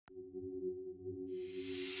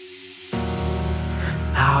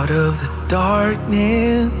Out of the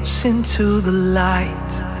darkness into the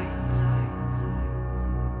light.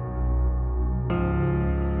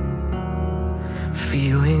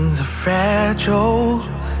 Feelings are fragile,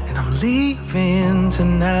 and I'm leaving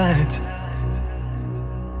tonight.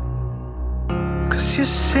 'Cause you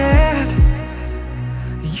said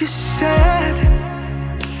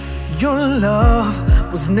your love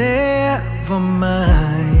was never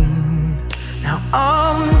mine. Now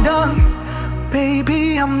I'm done,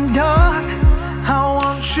 baby, I'm done. I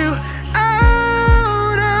want you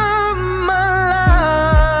out of my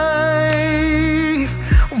life.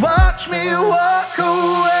 Watch me walk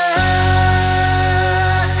away,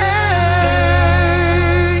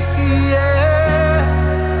 yeah.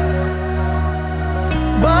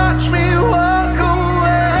 Watch me walk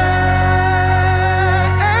away,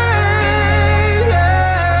 yeah.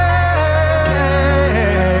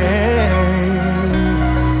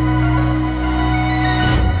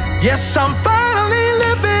 Yes, I'm finally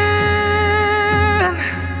living.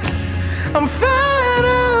 I'm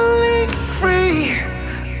finally free.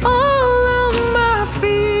 All of my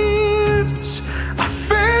fears are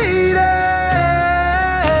fading.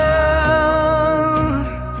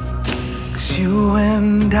 'Cause you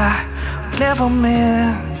and I were never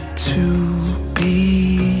meant to be.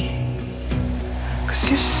 'Cause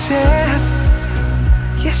you said,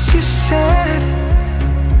 yes, you said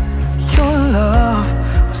your love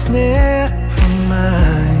was never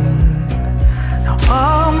mine. Now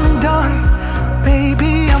I'm done,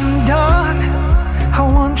 baby, I'm done. I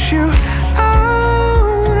want you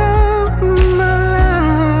out of my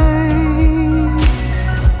life.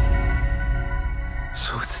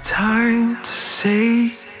 So it's time to say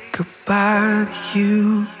goodbye to you.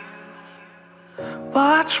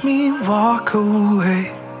 Watch me walk away.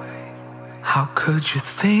 How could you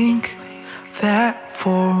think that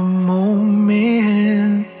for a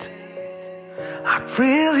moment I'd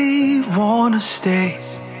really wanna stay?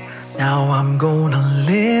 Now I'm gonna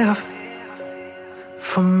live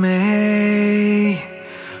for me,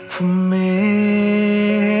 for me.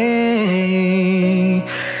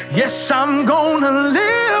 Yes, I'm gonna live